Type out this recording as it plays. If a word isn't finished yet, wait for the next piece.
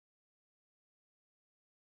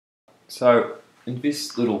So in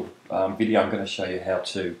this little video I'm going to show you how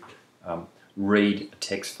to read a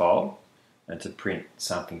text file and to print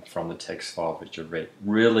something from the text file that you read.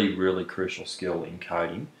 Really crucial skill in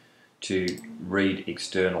coding to read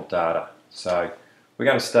external data. So we're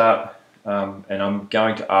going to start and I'm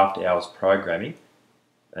going to after hours programming,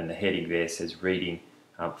 and the heading there says reading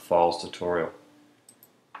files tutorial.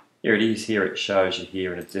 Here it is, here it shows you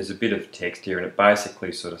here, and there's a bit of text here, and it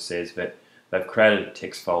basically sort of says that they've created a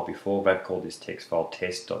text file before. They've called this text file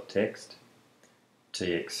test.txt,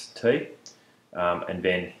 txt, and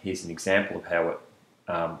then here's an example of how it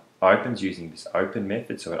opens using this open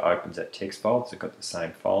method. So it opens that text file, so it's got the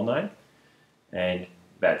same file name, and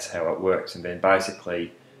that's how it works. And then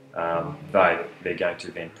basically they're going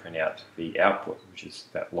to then print out the output, which is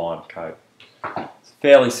that line of code. It's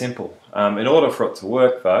fairly simple. In order for it to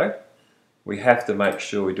work though, we have to make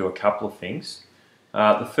sure we do a couple of things.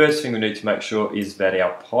 The first thing we need to make sure is that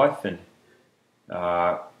our Python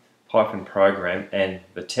program and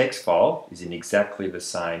the text file is in exactly the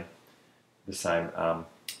same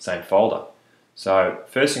folder. So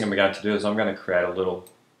first thing I'm going to do is I'm going to create a little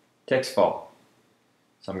text file.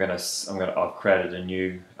 So I've created a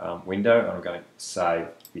new window, and I'm going to save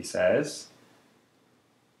this as.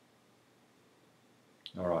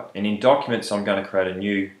 Alright, and in documents I'm going to create a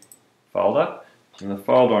new folder, and the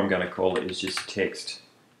folder I'm going to call it is just text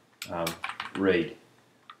read.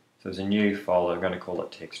 So there's a new folder, I'm going to call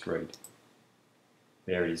it text read.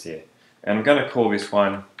 There it is there. And I'm going to call this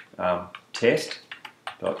one test.txt.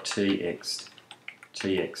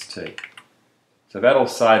 So that'll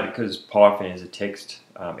save, because Python is a text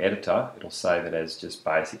editor, it'll save it as just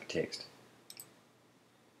basic text.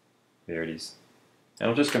 There it is. And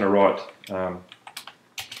I'm just going to write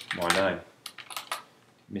my name,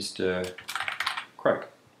 Mr. Croak,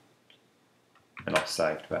 and I've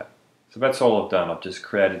saved that. So that's all I've done. I've just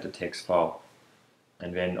created the text file,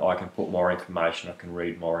 and then I can put more information, I can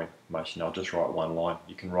read more information. I'll just write one line.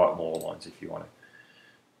 You can write more lines if you want to.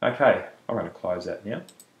 Okay, I'm going to close that now.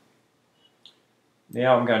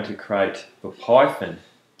 Now I'm going to create the Python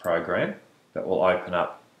program that will open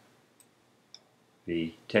up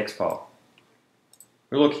the text file.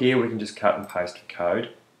 We look here, we can just cut and paste the code.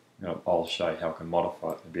 I'll show you how I can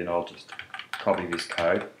modify it a bit. I'll just copy this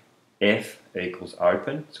code. F equals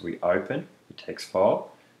open, so we open the text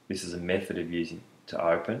file. This is a method of using to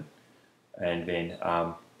open, and then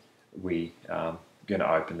we're going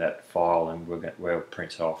to open that file, and we'll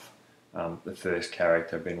print off the first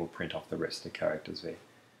character, then we'll print off the rest of the characters there.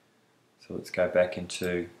 So let's go back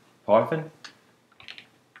into Python,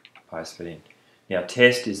 paste it in. Now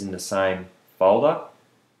test is in the same folder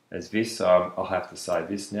as this, so I'll have to save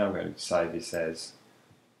this now. I'm going to save this as,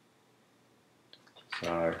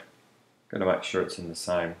 so I'm going to make sure it's in the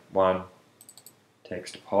same one,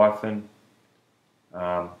 text Python.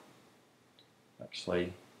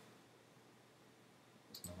 Actually,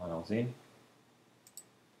 that's the one I was in.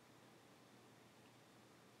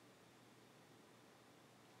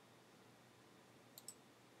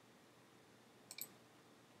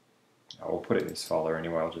 I'll put it in this folder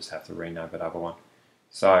anyway, I'll just have to rename that other one.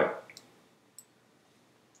 So I'm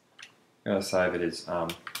going to save it as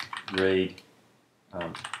read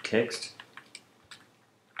text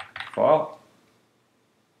file.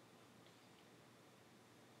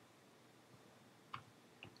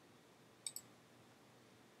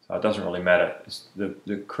 So it doesn't really matter.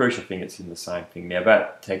 The crucial thing, it's in the same thing. Now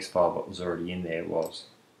that text file that was already in there was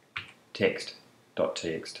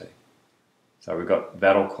text.txt. So we've got,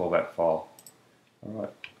 that'll call that file.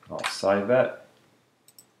 Alright, I'll save that,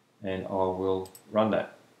 and I will run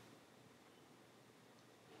that.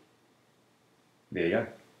 There you go.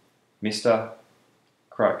 Mr.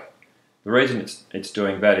 Croak. The reason it's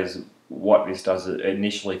doing that is what this does, it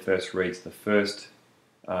initially first reads the first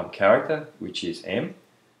character, which is M,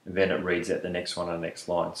 and then it reads out the next one on the next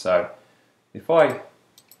line. So if I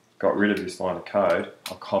got rid of this line of code,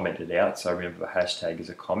 I'll comment it out. So remember, the hashtag is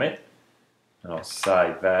a comment, and I'll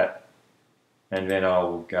save that, and then I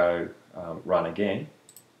will go run again.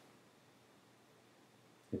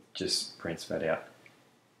 It just prints that out.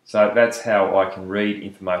 So that's how I can read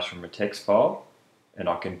information from a text file, and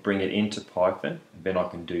I can bring it into Python, and then I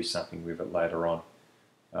can do something with it later on.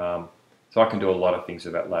 So I can do a lot of things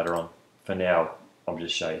with that later on. For now, I'll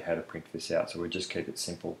just show you how to print this out. So we'll just keep it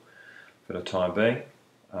simple for the time being.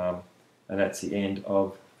 And that's the end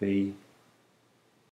of the